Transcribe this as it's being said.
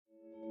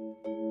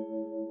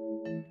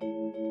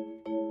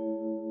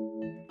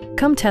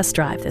Come test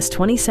drive this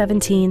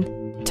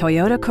 2017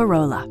 Toyota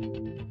Corolla.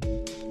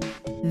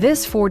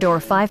 This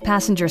four-door,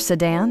 five-passenger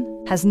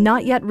sedan has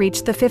not yet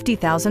reached the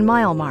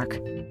 50,000-mile mark.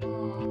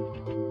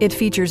 It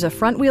features a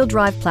front-wheel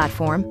drive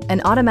platform,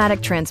 an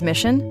automatic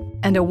transmission,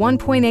 and a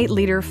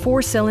 1.8-liter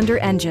four-cylinder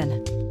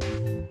engine.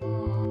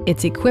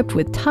 It's equipped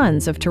with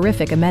tons of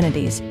terrific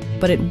amenities,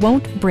 but it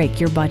won't break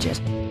your budget,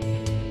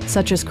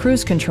 such as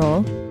cruise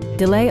control,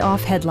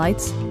 delay-off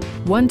headlights,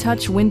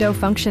 one-touch window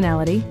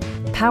functionality,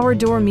 power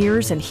door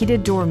mirrors and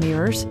heated door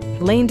mirrors,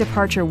 lane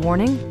departure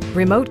warning,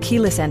 remote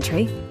keyless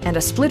entry, and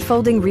a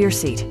split-folding rear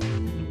seat.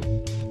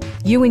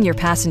 You and your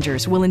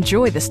passengers will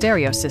enjoy the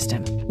stereo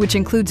system, which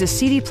includes a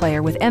CD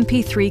player with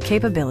MP3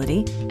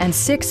 capability and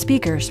 6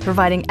 speakers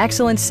providing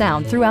excellent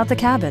sound throughout the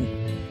cabin.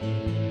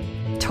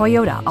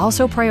 Toyota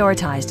also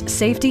prioritized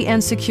safety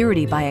and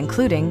security by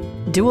including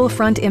dual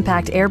front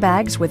impact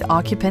airbags with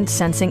occupant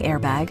sensing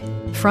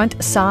airbag,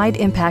 front side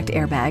impact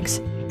airbags,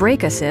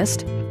 brake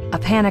assist, a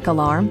panic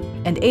alarm,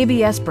 and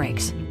ABS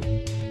brakes.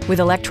 With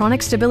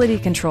electronic stability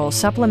control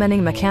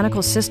supplementing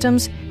mechanical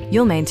systems,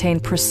 you'll maintain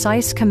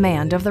precise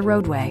command of the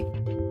roadway.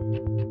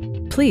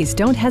 Please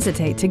don't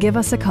hesitate to give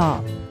us a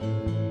call.